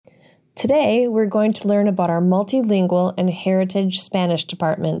Today, we're going to learn about our multilingual and heritage Spanish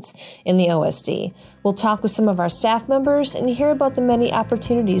departments in the OSD. We'll talk with some of our staff members and hear about the many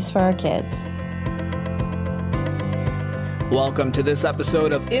opportunities for our kids. Welcome to this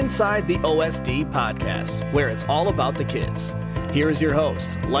episode of Inside the OSD podcast, where it's all about the kids. Here is your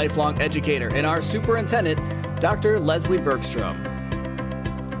host, lifelong educator, and our superintendent, Dr. Leslie Bergstrom.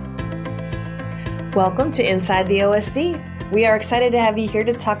 Welcome to Inside the OSD. We are excited to have you here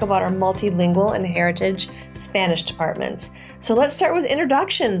to talk about our multilingual and heritage Spanish departments. So let's start with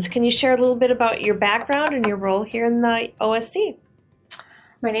introductions. Can you share a little bit about your background and your role here in the OSD?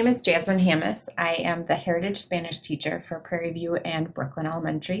 My name is Jasmine Hammis. I am the heritage Spanish teacher for Prairie View and Brooklyn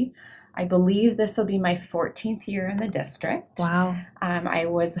Elementary. I believe this will be my 14th year in the district. Wow. I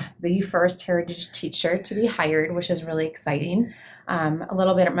was the first heritage teacher to be hired, which is really exciting. A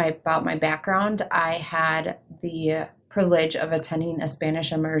little bit about my background. I had the privilege of attending a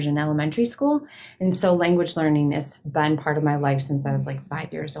Spanish immersion elementary school, and so language learning has been part of my life since I was like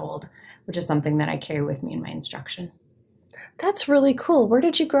 5 years old, which is something that I carry with me in my instruction. That's really cool. Where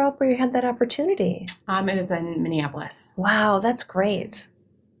did you grow up where you had that opportunity? It was in Minneapolis. Wow, that's great.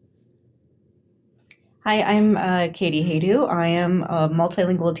 Hi, I'm Katie Haydu. I am a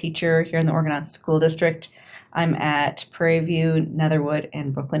multilingual teacher here in the Oregon School District. I'm at Prairie View, Netherwood,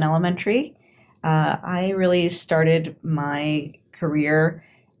 and Brooklyn Elementary. I really started my career.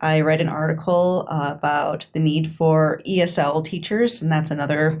 I read an article about the need for ESL teachers, and that's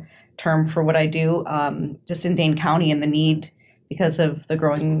another term for what I do, just in Dane County, and the need because of the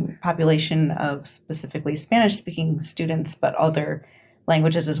growing population of specifically Spanish-speaking students, but other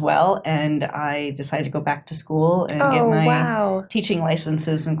languages as well. And I decided to go back to school and get my teaching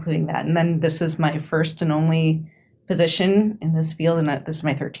licenses, including that. And then this is my first and only position in this field, and this is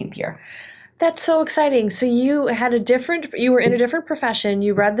my 13th year. That's so exciting. So you were in a different profession,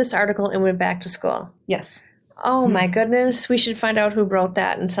 you read this article and went back to school. Yes. Oh my goodness. We should find out who wrote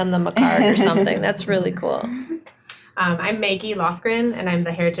that and send them a card or something. That's really cool. I'm Maggie Lothgren, and I'm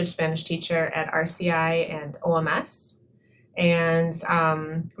the Heritage Spanish teacher at RCI and OMS. And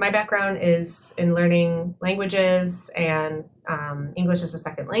my background is in learning languages and English as a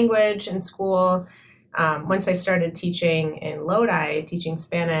second language in school. Once I started teaching in Lodi, teaching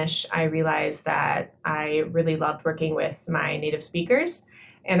Spanish, I realized that I really loved working with my native speakers,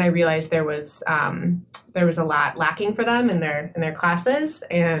 and I realized there was a lot lacking for them in their classes,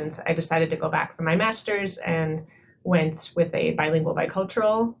 and I decided to go back for my master's and went with a bilingual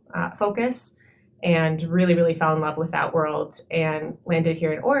bicultural focus, and really fell in love with that world and landed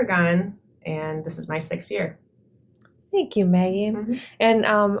here in Oregon, and this is my 6th year. Thank you, Maggie. Mm-hmm. And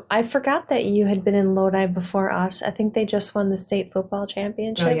I forgot that you had been in Lodi before us. I think they just won the state football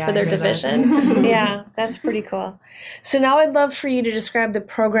championship for their division. Yeah, that's pretty cool. So now I'd love for you to describe the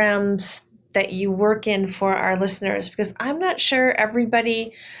programs that you work in for our listeners, because I'm not sure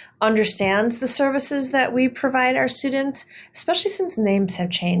everybody understands the services that we provide our students, especially since names have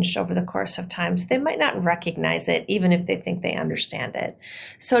changed over the course of time. So they might not recognize it, even if they think they understand it.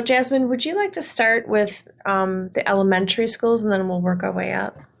 So Jasmine, would you like to start with the elementary schools, and then we'll work our way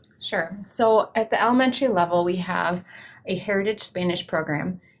up? Sure. So at the elementary level, we have a Heritage Spanish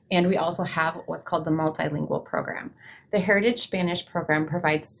program, and we also have what's called the Multilingual program. The Heritage Spanish program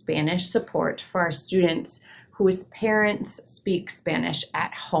provides Spanish support for our students whose parents speak Spanish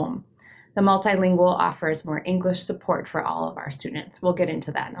at home. The Multilingual offers more English support for all of our students. We'll get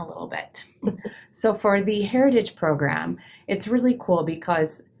into that in a little bit. So for the Heritage program, it's really cool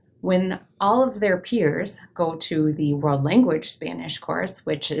because when all of their peers go to the World Language Spanish course,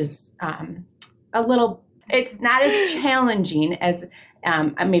 which is it's not as challenging as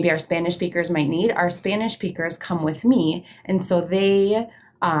maybe our Spanish speakers might need. Our Spanish speakers come with me, and so they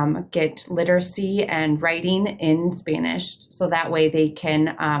get literacy and writing in Spanish, so that way they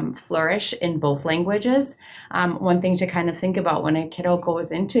can flourish in both languages. One thing to kind of think about when a kiddo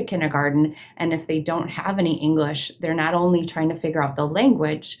goes into kindergarten, and if they don't have any English, they're not only trying to figure out the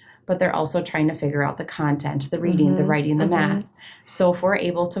language, but they're also trying to figure out the content, the reading, the writing, the math. So if we're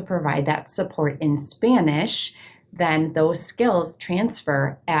able to provide that support in Spanish, then those skills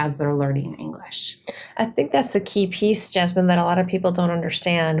transfer as they're learning English. I think that's the key piece, Jasmine, that a lot of people don't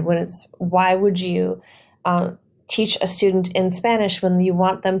understand. Why would you teach a student in Spanish when you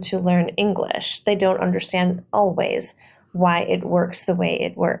want them to learn English? They don't understand always why it works the way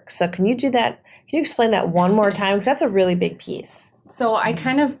it works. So can you do that? Can you explain that one more time? Because that's a really big piece. So I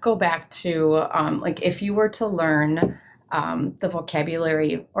kind of go back to if you were to learn the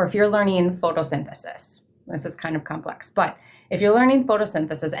vocabulary, or if you're learning photosynthesis, this is kind of complex, but if you're learning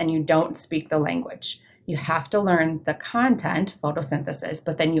photosynthesis and you don't speak the language, You have to learn the content, photosynthesis,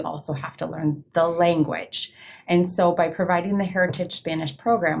 but then you also have to learn the language. And so by providing the Heritage Spanish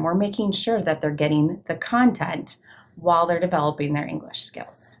program, we're making sure that they're getting the content while they're developing their English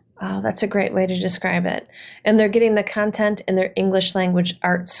skills. Oh, that's a great way to describe it. And they're getting the content in their English language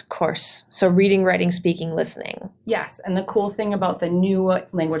arts course. So reading, writing, speaking, listening. Yes. And the cool thing about the new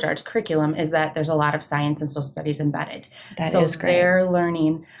language arts curriculum is that there's a lot of science and social studies embedded. That is great. So they're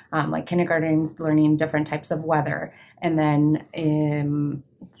learning, like kindergarten's learning different types of weather. And then in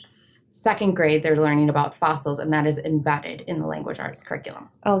second grade, they're learning about fossils, and that is embedded in the language arts curriculum.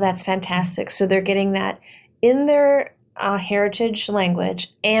 Oh, that's fantastic. So they're getting that in their heritage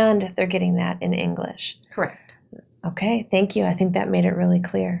language, and they're getting that in English. Correct. Okay, thank you. I think that made it really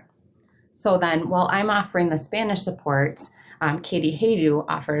clear. So then, while I'm offering the Spanish supports, Katie Haydu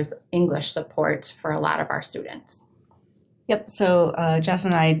offers English support for a lot of our students. Yep, so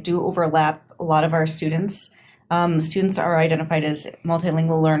Jasmine and I do overlap a lot of our students. Students are identified as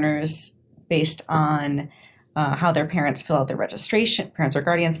multilingual learners based on how their parents fill out their registration, parents or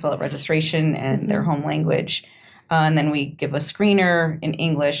guardians fill out registration and their home language. And then we give a screener in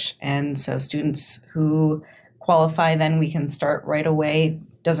English. And so students who qualify, then we can start right away.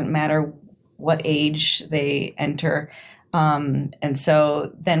 Doesn't matter what age they enter. And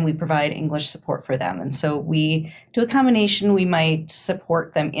so then we provide English support for them. And so we do a combination. We might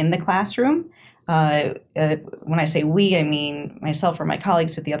support them in the classroom. When I say we, I mean myself or my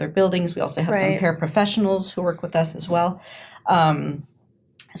colleagues at the other buildings. We also have some paraprofessionals who work with us as well.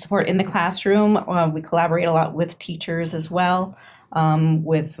 Support in the classroom. We collaborate a lot with teachers as well,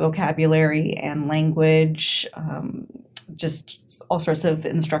 with vocabulary and language, just all sorts of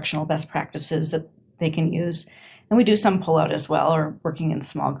instructional best practices that they can use. And we do some pullout as well, or working in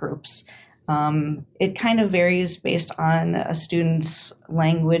small groups. It kind of varies based on a student's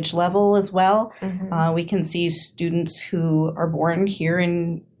language level as well. We can see students who are born here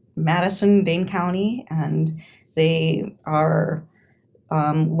in Madison, Dane County, and they are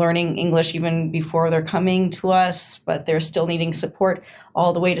learning English even before they're coming to us, but they're still needing support,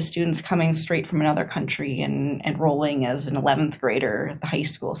 all the way to students coming straight from another country and enrolling as an 11th grader at the high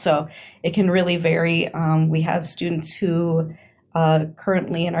school. So it can really vary. We have students who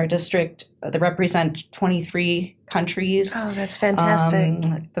currently in our district, they represent 23 countries. Oh, that's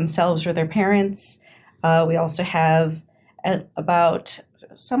fantastic. Themselves or their parents. We also have about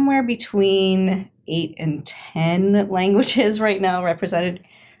somewhere between 8 and 10 languages right now represented,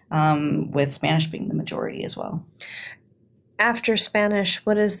 with Spanish being the majority as well. After Spanish,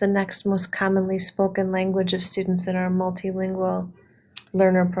 what is the next most commonly spoken language of students in our multilingual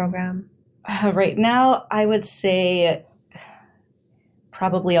learner program? Right now, I would say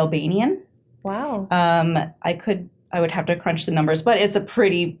probably Albanian. Wow. I would have to crunch the numbers, but it's a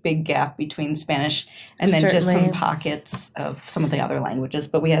pretty big gap between Spanish and then just some pockets of some of the other languages.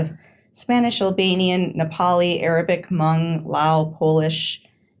 But we have Spanish, Albanian, Nepali, Arabic, Hmong, Lao, Polish.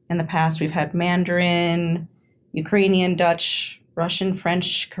 In the past, we've had Mandarin, Ukrainian, Dutch, Russian,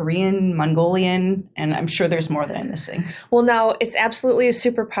 French, Korean, Mongolian, and I'm sure there's more that I'm missing. Well, now it's absolutely a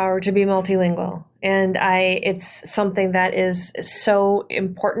superpower to be multilingual, and it's something that is so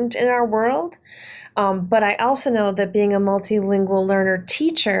important in our world. But I also know that being a multilingual learner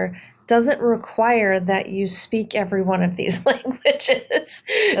teacher doesn't require that you speak every one of these languages.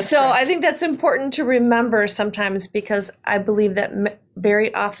 So correct. I think that's important to remember sometimes, because I believe that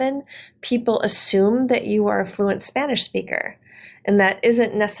very often people assume that you are a fluent Spanish speaker, and that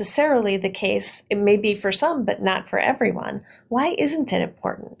isn't necessarily the case. It may be for some, but not for everyone. Why isn't it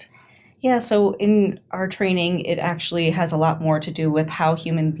important? Yeah, so in our training, it actually has a lot more to do with how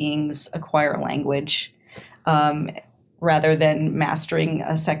human beings acquire language, rather than mastering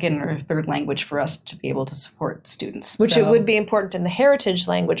a second or third language for us to be able to support students. Which it would be important in the heritage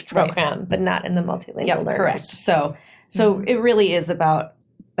language program, but not in the multilingual learners. Correct. So it really is about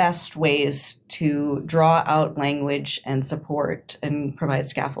best ways to draw out language and support and provide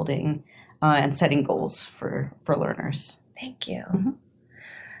scaffolding and setting goals for learners. Thank you. Mm-hmm.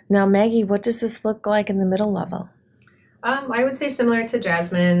 Now, Maggie, what does this look like in the middle level? I would say similar to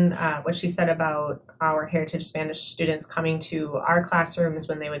Jasmine, what she said about our Heritage Spanish students coming to our classrooms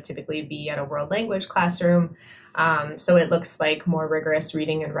when they would typically be at a world language classroom. So it looks like more rigorous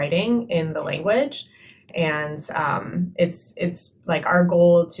reading and writing in the language. And it's like our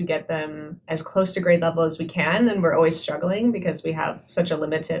goal to get them as close to grade level as we can. And we're always struggling because we have such a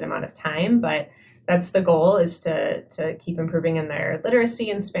limited amount of time. But that's the goal, is to keep improving in their literacy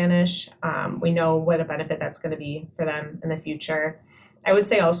in Spanish. We know what a benefit that's going to be for them in the future. I would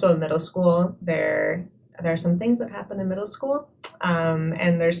say also in middle school, there are some things that happen in middle school.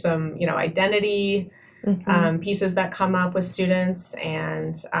 And there's some, identity pieces that come up with students,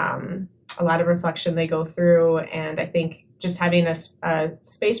 and a lot of reflection they go through. And I think just having a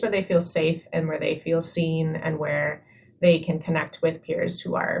space where they feel safe and where they feel seen and where they can connect with peers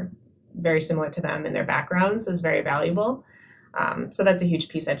who are very similar to them in their backgrounds is very valuable. So that's a huge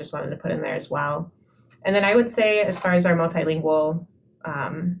piece I just wanted to put in there as well. And then I would say, as far as our multilingual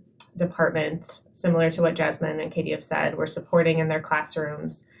department, similar to what Jasmine and Katie have said, we're supporting in their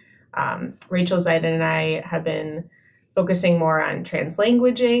classrooms. Rachel Zeiden and I have been focusing more on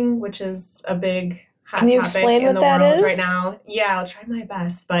translanguaging, which is a big hot Can you topic explain in what the that world is? right now. Yeah, I'll try my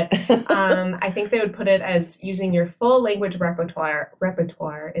best, but I think they would put it as using your full language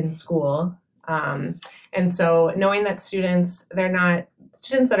repertoire in school. And so knowing that students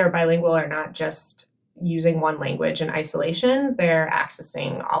that are bilingual are not just using one language in isolation, they're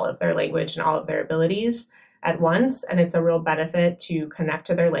accessing all of their language and all of their abilities at once. And it's a real benefit to connect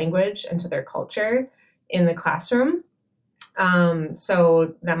to their language and to their culture in the classroom.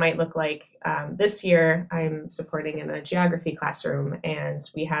 So that might look like this year I'm supporting in a geography classroom, and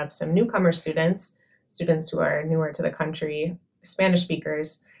we have some newcomer students who are newer to the country, Spanish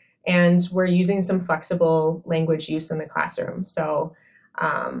speakers, and we're using some flexible language use in the classroom. So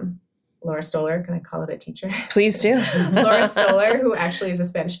Laura Stoller, can I call it a teacher? Please do. Laura Stoller, who actually is a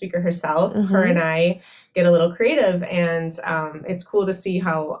Spanish speaker herself, her and I get a little creative, and it's cool to see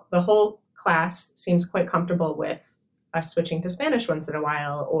how the whole class seems quite comfortable with us switching to Spanish once in a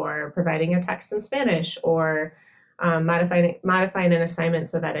while, or providing a text in Spanish, or modifying an assignment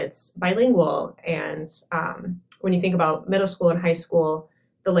so that it's bilingual. And when you think about middle school and high school,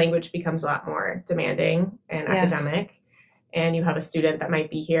 the language becomes a lot more demanding and academic. And you have a student that might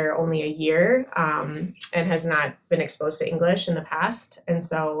be here only a year and has not been exposed to English in the past. And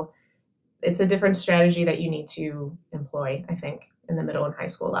so it's a different strategy that you need to employ, I think, in the middle and high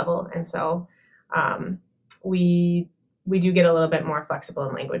school level. And so we do get a little bit more flexible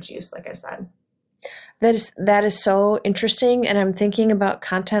in language use, like I said. That is so interesting. And I'm thinking about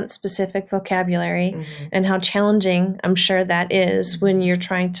content-specific vocabulary and how challenging I'm sure that is when you're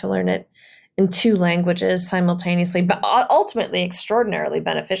trying to learn it in two languages simultaneously, but ultimately extraordinarily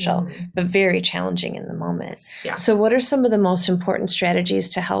beneficial, but very challenging in the moment. Yeah. So what are some of the most important strategies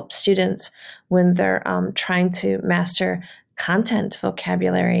to help students when they're trying to master content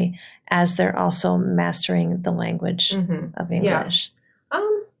vocabulary as they're also mastering the language of English?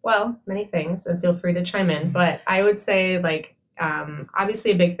 Well, many things, and feel free to chime in, but I would say, like,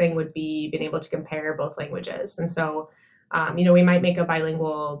 obviously a big thing would be being able to compare both languages. And so, we might make a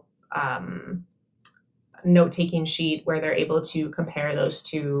bilingual note-taking sheet where they're able to compare those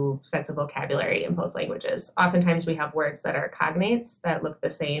two sets of vocabulary in both languages. Oftentimes we have words that are cognates that look the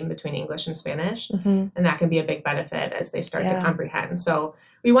same between English and Spanish, and that can be a big benefit as they start to comprehend. So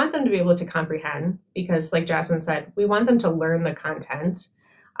we want them to be able to comprehend because, like Jasmine said, we want them to learn the content.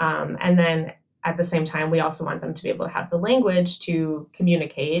 And then at the same time, we also want them to be able to have the language to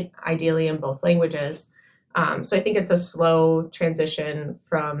communicate, ideally in both languages. So I think it's a slow transition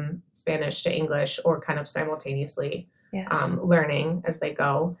from Spanish to English, or kind of simultaneously learning as they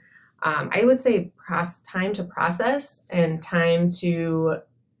go. I would say time to process and time to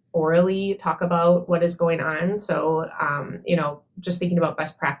orally talk about what is going on. So, just thinking about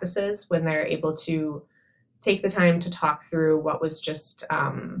best practices when they're able to take the time to talk through what was just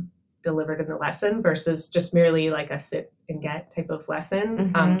delivered in the lesson versus just merely like a sit and get type of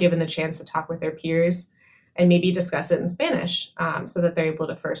lesson, given the chance to talk with their peers and maybe discuss it in Spanish so that they're able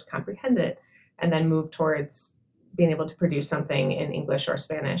to first comprehend it and then move towards being able to produce something in English or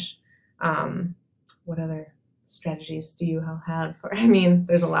Spanish. What other strategies do you have?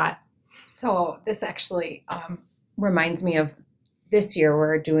 There's a lot. So this actually reminds me of this year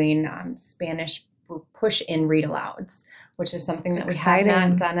we're doing Spanish push-in read-alouds, which is something that we have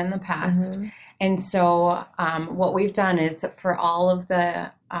not done in the past. And so what we've done is for all of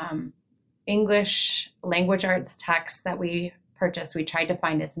the English language arts texts that we purchased, we tried to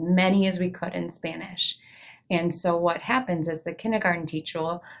find as many as we could in Spanish. And so what happens is the kindergarten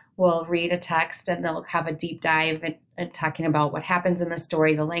teacher will read a text and they'll have a deep dive and talking about what happens in the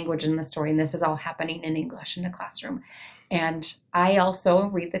story, the language in the story, and this is all happening in English in the classroom. And I also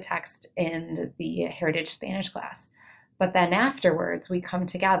read the text in the Heritage Spanish class. But then afterwards, we come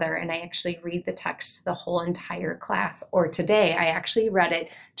together and I actually read the text to the whole entire class. Or today, I actually read it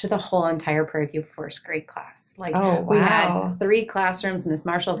to the whole entire Prairie View first grade class. We had 3 classrooms, Miss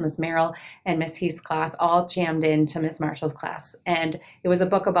Marshall's, Miss Merrill, and Miss Heath's class, all jammed into Miss Marshall's class. And it was a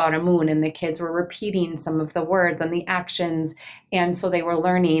book about a moon, and the kids were repeating some of the words and the actions. And so they were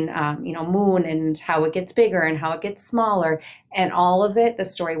learning, moon and how it gets bigger and how it gets smaller. And all of it, the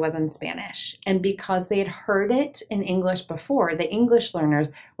story was in Spanish. And because they had heard it in English before, the English learners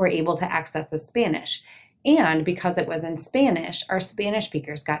were able to access the Spanish. And because it was in Spanish, our Spanish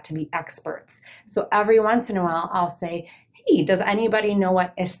speakers got to be experts. So every once in a while, I'll say, hey, does anybody know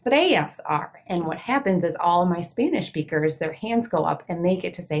what estrellas are? And what happens is all my Spanish speakers, their hands go up and they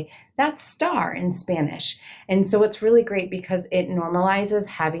get to say, that's star in Spanish. And so it's really great because it normalizes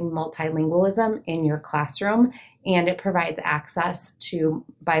having multilingualism in your classroom, and it provides access to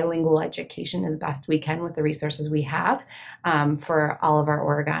bilingual education as best we can with the resources we have for all of our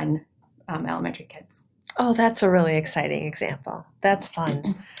Oregon elementary kids. Oh, that's a really exciting example. That's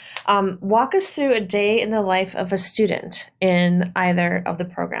fun. Walk us through a day in the life of a student in either of the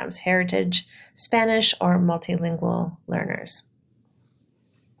programs, Heritage Spanish or Multilingual learners.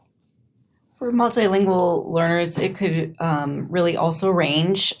 For multilingual learners, it could really also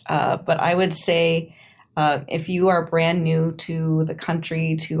range, but I would say if you are brand new to the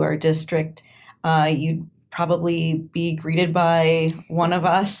country, to our district, you'd probably be greeted by one of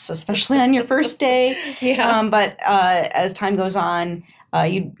us, especially on your first day. Yeah. But as time goes on,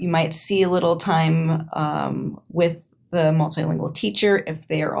 you might see a little time with the multilingual teacher. If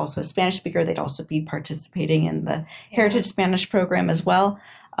they are also a Spanish speaker, they'd also be participating in the Heritage Spanish program as well.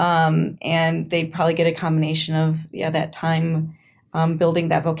 And they'd probably get a combination of that time building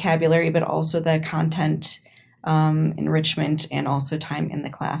that vocabulary, but also the content enrichment and also time in the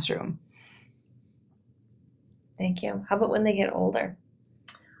classroom. Thank you. How about when they get older?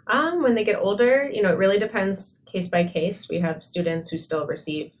 When they get older, it really depends case by case. We have students who still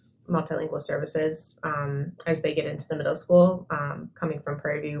receive multilingual services as they get into the middle school, coming from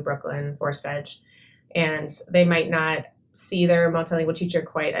Prairie View, Brooklyn, Forest Edge, and they might not see their multilingual teacher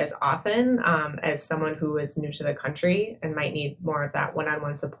quite as often as someone who is new to the country and might need more of that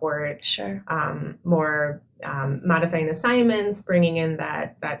one-on-one support. Sure. More modifying assignments, bringing in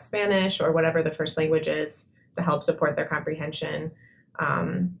that Spanish or whatever the first language is to help support their comprehension.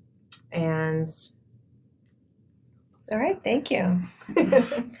 And all right, thank you.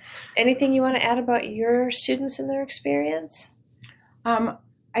 Anything you want to add about your students and their experience?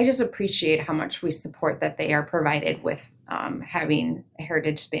 I just appreciate how much we support that they are provided with having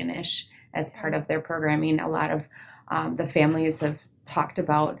Heritage Spanish as part of their programming. A lot of the families have talked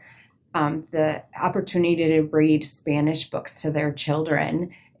about the opportunity to read Spanish books to their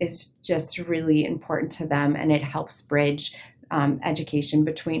children is just really important to them, and it helps bridge education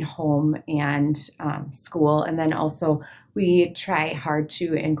between home and school. And then also we try hard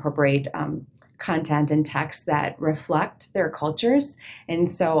to incorporate content and text that reflect their cultures. And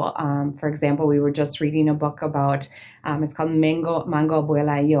so, for example, we were just reading a book about, it's called Mango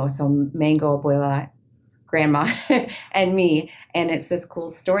Abuela y Yo, so Mango Abuela, Grandma, and me. And it's this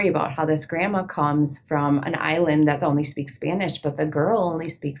cool story about how this grandma comes from an island that only speaks Spanish, but the girl only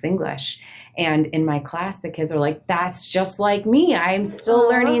speaks English. And in my class, the kids are like, that's just like me. I'm still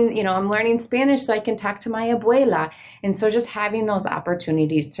learning, I'm learning Spanish so I can talk to my abuela. And so just having those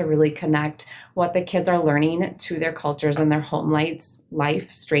opportunities to really connect what the kids are learning to their cultures and their home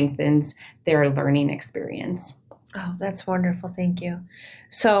life strengthens their learning experience. Oh, that's wonderful. Thank you.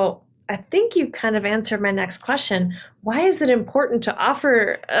 So I think you kind of answered my next question. Why is it important to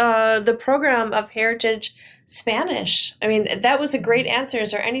offer the program of Heritage Spanish? I mean, that was a great answer.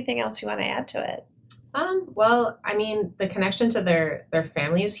 Is there anything else you want to add to it? Well, I mean, the connection to their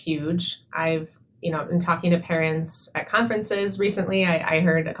family is huge. I've, been talking to parents at conferences recently. I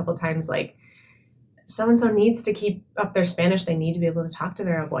heard a couple times like, so-and-so needs to keep up their Spanish. They need to be able to talk to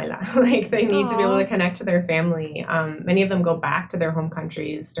their abuela. Like they need to be able to connect to their family. Many of them go back to their home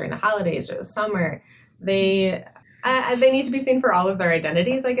countries during the holidays or the summer. They need to be seen for all of their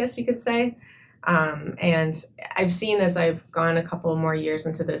identities, I guess you could say. And I've seen as I've gone a couple more years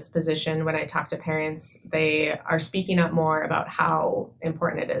into this position, when I talk to parents, they are speaking up more about how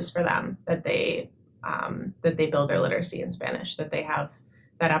important it is for them that they build their literacy in Spanish, that they have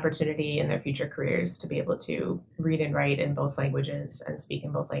that opportunity in their future careers to be able to read and write in both languages and speak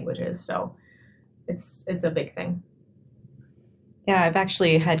in both languages. So it's a big thing. Yeah, I've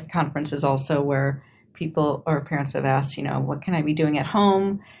actually had conferences also where people or parents have asked, what can I be doing at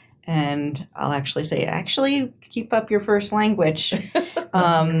home? And I'll actually say, keep up your first language.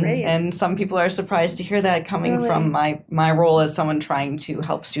 And some people are surprised to hear that coming from my role as someone trying to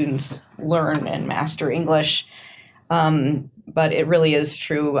help students learn and master English. But it really is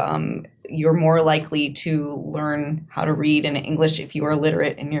true. You're more likely to learn how to read in English if you are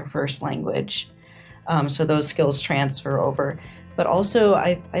literate in your first language. So those skills transfer over. But also,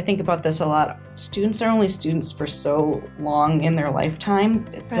 I think about this a lot. Students are only students for so long in their lifetime.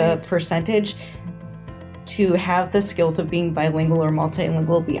 It's a percentage. to have the skills of being bilingual or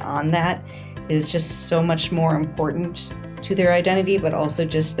multilingual beyond that is just so much more important to their identity, but also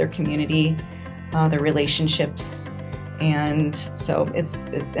just their community, their relationships, and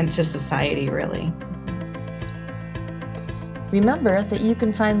to society, really. Remember that you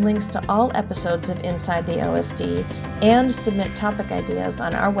can find links to all episodes of Inside the OSD and submit topic ideas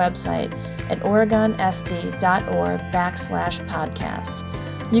on our website at oregonsd.org/podcast.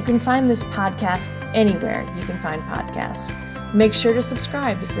 You can find this podcast anywhere you can find podcasts. Make sure to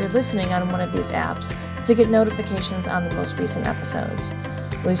subscribe if you're listening on one of these apps to get notifications on the most recent episodes.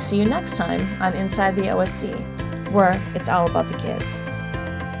 We'll see you next time on Inside the OSD, where it's all about the kids.